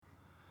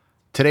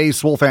Today's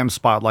Swole Fam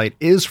Spotlight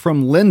is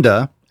from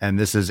Linda, and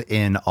this is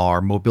in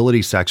our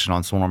mobility section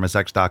on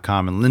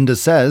swolenormousx.com. And Linda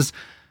says,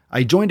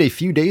 I joined a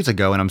few days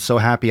ago and I'm so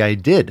happy I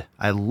did.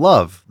 I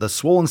love the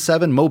Swollen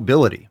 7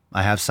 mobility.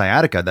 I have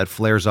sciatica that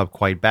flares up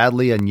quite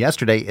badly, and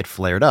yesterday it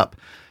flared up.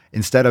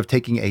 Instead of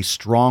taking a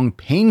strong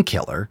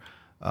painkiller,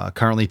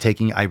 currently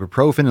taking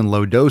ibuprofen in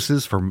low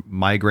doses for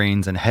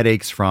migraines and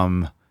headaches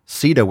from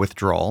CETA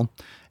withdrawal.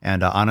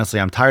 And honestly,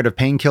 I'm tired of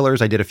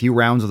painkillers. I did a few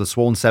rounds of the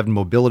Swollen 7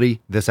 mobility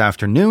this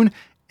afternoon,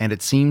 and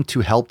it seemed to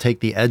help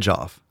take the edge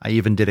off. I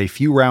even did a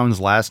few rounds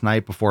last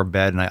night before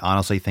bed, and I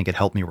honestly think it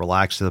helped me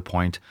relax to the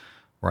point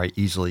where I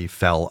easily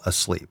fell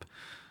asleep.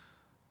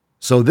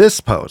 So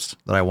this post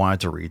that I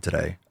wanted to read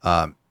today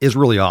is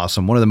really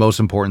awesome. One of the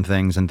most important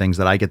things and things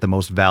that I get the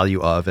most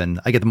value of and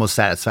I get the most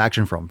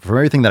satisfaction from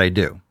everything that I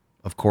do.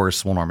 Of course,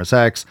 Swole Enormous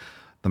X,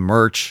 the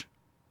merch,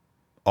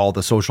 all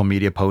the social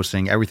media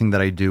posting, everything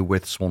that I do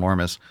with Swole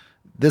Enormous.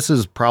 This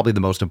is probably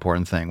the most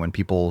important thing when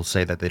people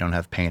say that they don't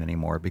have pain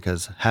anymore,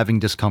 because having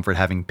discomfort,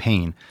 having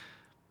pain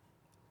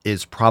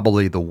is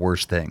probably the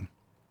worst thing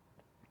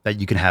that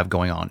you can have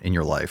going on in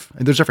your life.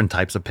 And there's different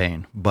types of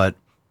pain, but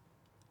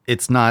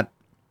it's not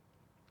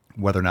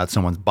whether or not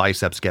someone's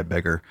biceps get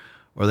bigger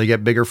or they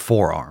get bigger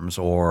forearms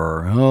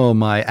or, oh,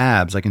 my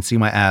abs, I can see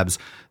my abs.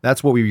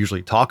 That's what we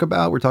usually talk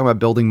about. We're talking about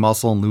building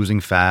muscle and losing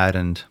fat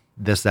and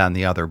this, that, and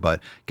the other, but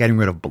getting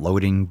rid of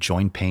bloating,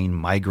 joint pain,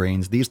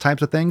 migraines, these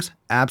types of things,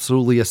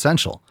 absolutely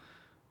essential.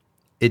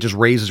 It just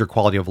raises your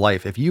quality of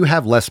life. If you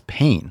have less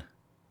pain,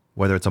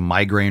 whether it's a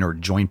migraine or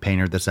joint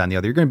pain or this, that, and the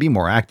other, you're going to be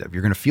more active.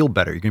 You're going to feel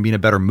better. You're going to be in a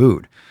better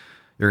mood.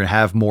 You're going to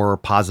have more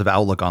positive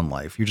outlook on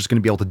life. You're just going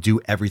to be able to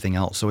do everything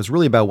else. So it's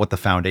really about what the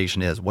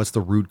foundation is. What's the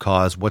root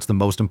cause? What's the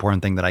most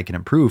important thing that I can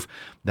improve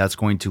that's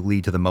going to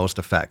lead to the most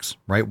effects,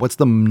 right? What's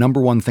the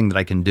number one thing that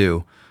I can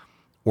do,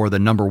 or the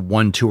number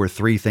 1, 2, or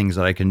 3 things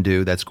that I can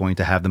do that's going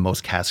to have the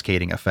most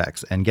cascading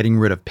effects? And getting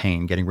rid of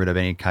pain, getting rid of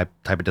any type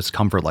of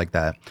discomfort like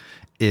that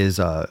is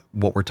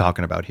what we're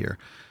talking about here.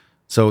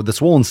 So the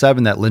Swollen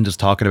 7 that Linda's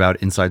talking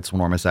about inside Swole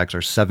Enormous X are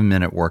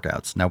 7-minute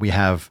workouts. Now we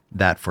have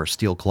that for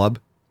steel club.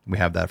 We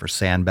have that for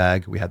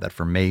sandbag. We have that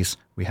for mace.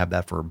 We have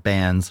that for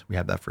bands. We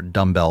have that for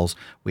dumbbells.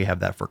 We have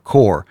that for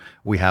core.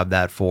 We have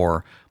that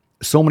for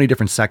so many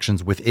different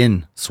sections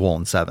within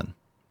Swollen 7.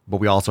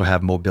 But we also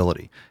have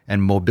mobility.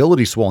 And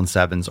mobility Swollen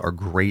 7s are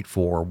great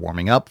for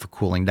warming up, for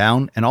cooling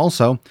down, and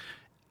also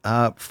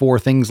for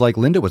things like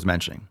Linda was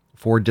mentioning,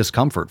 for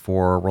discomfort,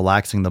 for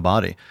relaxing the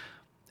body.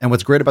 And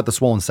what's great about the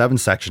Swollen 7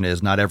 section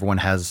is not everyone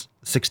has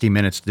 60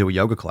 minutes to do a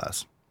yoga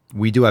class.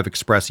 We do have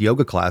express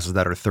yoga classes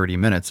that are 30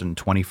 minutes and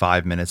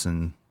 25 minutes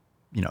and,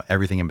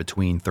 everything in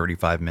between,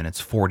 35 minutes,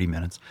 40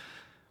 minutes.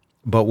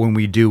 But when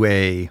we do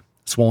a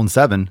Swollen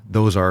 7,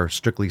 those are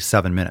strictly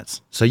 7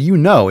 minutes. So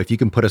if you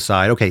can put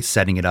aside, okay,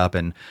 setting it up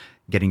and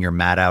getting your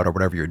mat out or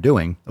whatever you're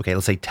doing, okay,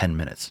 let's say 10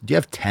 minutes. Do you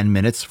have 10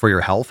 minutes for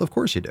your health? Of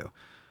course you do.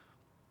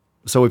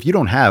 So if you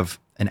don't have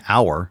an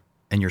hour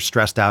and you're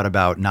stressed out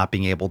about not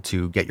being able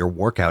to get your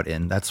workout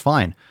in, that's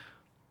fine.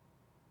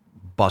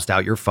 Bust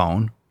out your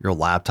phone, your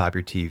laptop,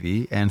 your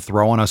TV, and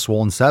throw on a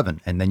Swollen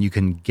 7, and then you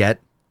can get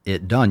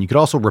it done. You could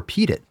also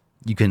repeat it.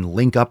 You can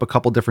link up a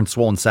couple different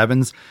Swollen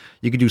 7s.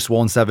 You could do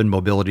Swollen 7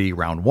 mobility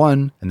round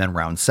 1 and then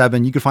round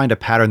 7. You could find a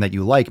pattern that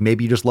you like.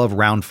 Maybe you just love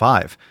round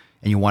 5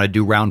 and you want to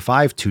do round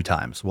 5 2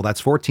 times. Well, that's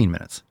 14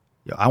 minutes.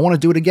 I want to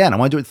do it again. I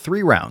want to do it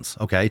 3 rounds.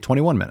 Okay,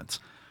 21 minutes.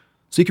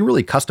 So you can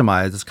really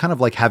customize. It's kind of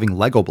like having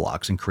Lego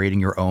blocks and creating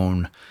your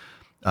own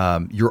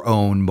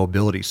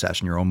mobility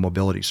session, your own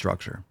mobility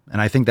structure. And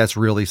I think that's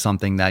really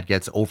something that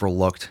gets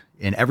overlooked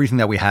in everything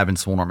that we have in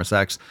Swole Enormous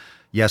X.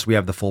 Yes, we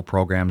have the full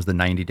programs, the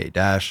 90-day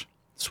dash,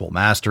 Swole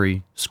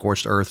Mastery,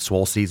 Scorched Earth,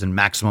 Swole Season,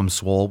 Maximum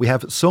Swole. We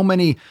have so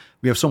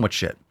much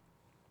shit.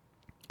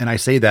 And I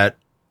say that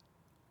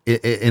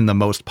in the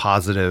most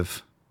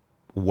positive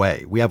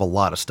way. We have a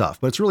lot of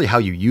stuff, but it's really how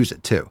you use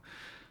it too.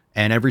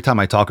 And every time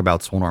I talk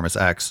about Swole Enormous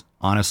X,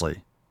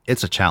 honestly,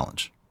 it's a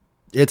challenge.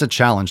 It's a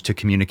challenge to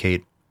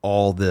communicate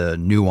all the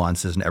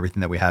nuances and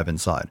everything that we have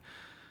inside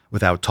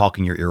without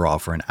talking your ear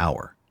off for an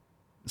hour.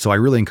 So I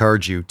really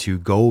encourage you to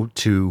go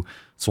to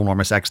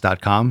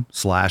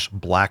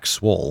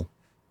swolenormousx.com/blackswole.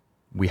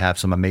 We have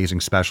some amazing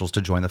specials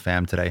to join the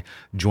fam today.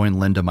 Join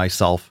Linda,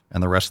 myself,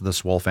 and the rest of the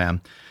Swole fam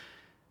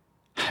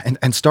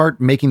and start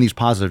making these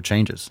positive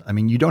changes. I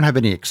mean, you don't have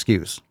any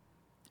excuse.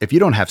 If you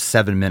don't have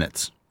 7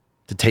 minutes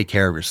to take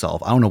care of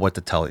yourself, I don't know what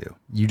to tell you.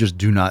 You just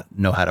do not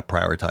know how to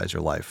prioritize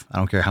your life. I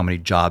don't care how many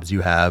jobs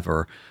you have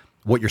or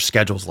what your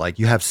schedule's like.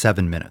 You have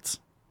 7 minutes.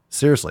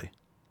 Seriously.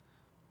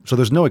 So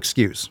there's no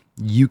excuse.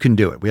 You can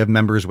do it. We have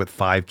members with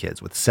 5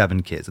 kids, with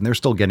 7 kids, and they're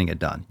still getting it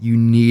done. You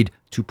need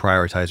to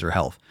prioritize your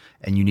health,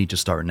 and you need to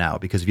start now,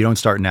 because if you don't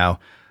start now,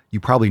 you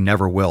probably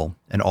never will.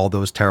 And all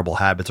those terrible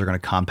habits are going to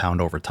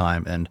compound over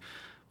time. And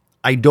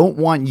I don't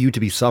want you to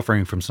be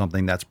suffering from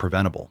something that's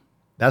preventable.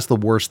 That's the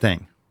worst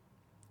thing,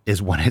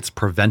 is when it's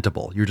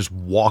preventable. You're just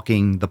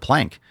walking the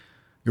plank.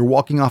 You're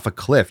walking off a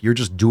cliff. You're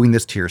just doing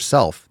this to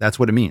yourself. That's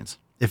what it means.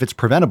 If it's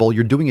preventable,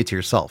 you're doing it to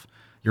yourself.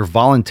 You're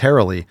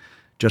voluntarily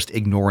just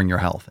ignoring your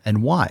health.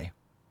 And why?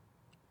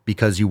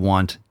 because you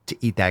want to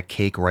eat that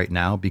cake right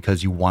now,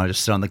 because you want to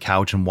just sit on the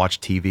couch and watch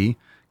TV,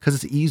 because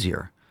it's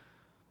easier.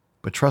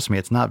 But trust me,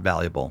 it's not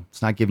valuable.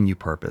 It's not giving you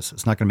purpose.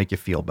 It's not going to make you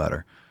feel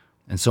better.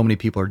 And so many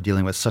people are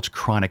dealing with such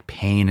chronic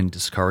pain and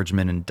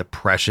discouragement and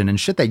depression and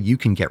shit that you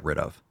can get rid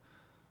of.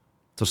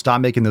 So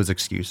stop making those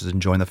excuses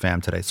and join the fam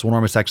today.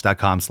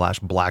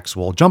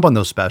 SwoleNenormousX.com/BlackSwole. Jump on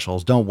those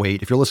specials. Don't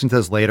wait. If you're listening to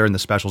this later and the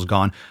special's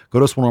gone, go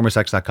to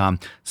SwoleNenormousX.com,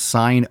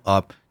 sign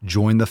up,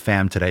 join the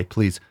fam today.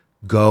 Please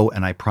go.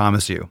 And I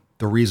promise you,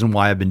 the reason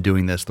why I've been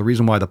doing this, the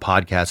reason why the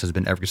podcast has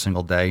been every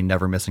single day,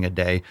 never missing a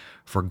day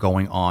for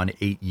going on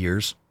 8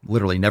 years,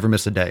 literally never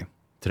missed a day.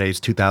 Today's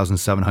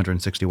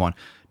 2,761.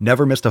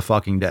 Never missed a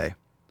fucking day.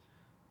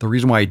 The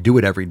reason why I do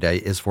it every day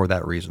is for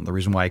that reason. The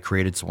reason why I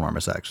created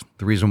Swolenormous X,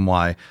 the reason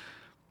why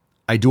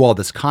I do all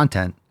this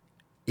content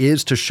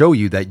is to show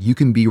you that you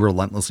can be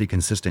relentlessly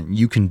consistent.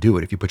 You can do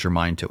it if you put your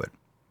mind to it.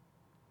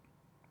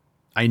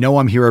 I know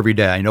I'm here every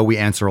day. I know we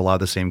answer a lot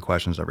of the same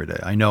questions every day.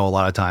 I know a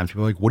lot of times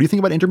people are like, what do you think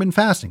about intermittent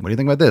fasting? What do you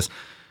think about this?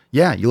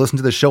 Yeah, you listen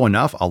to the show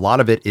enough. A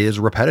lot of it is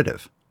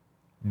repetitive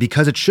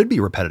because it should be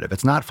repetitive.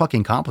 It's not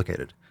fucking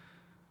complicated.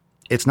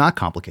 It's not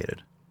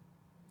complicated.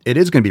 It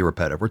is going to be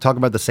repetitive. We're talking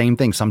about the same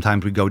thing.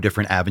 Sometimes we go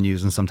different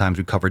avenues and sometimes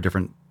we cover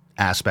different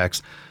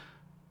aspects.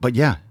 But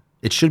yeah,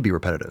 it should be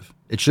repetitive.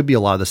 It should be a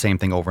lot of the same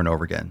thing over and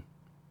over again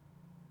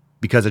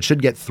because it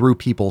should get through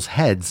people's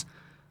heads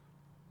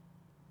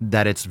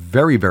that it's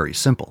very, very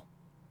simple.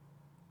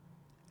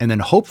 And then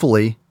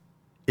hopefully,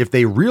 if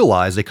they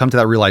realize, they come to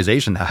that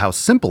realization how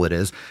simple it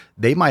is,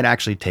 they might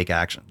actually take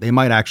action. They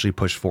might actually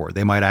push forward.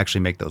 They might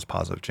actually make those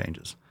positive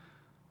changes.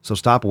 So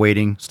stop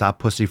waiting, stop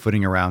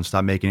pussyfooting around,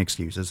 stop making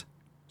excuses.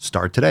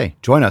 Start today.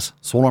 Join us,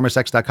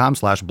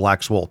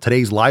 SwoleNenormousX.com/BlackSwole.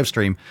 Today's live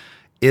stream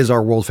is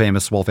our world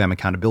famous Swole Fam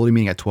accountability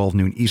meeting at 12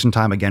 noon Eastern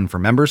time, again for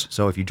members.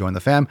 So if you join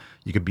the fam,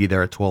 you could be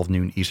there at 12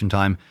 noon Eastern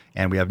time.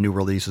 And we have new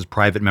releases,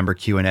 private member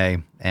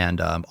Q&A, and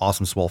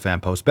awesome Swole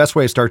Fam posts. Best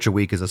way to start your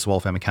week is a Swole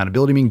Fam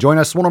accountability meeting. Join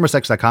us,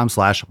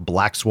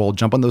 SwoleNenormousX.com/BlackSwole.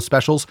 Jump on those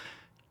specials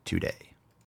today.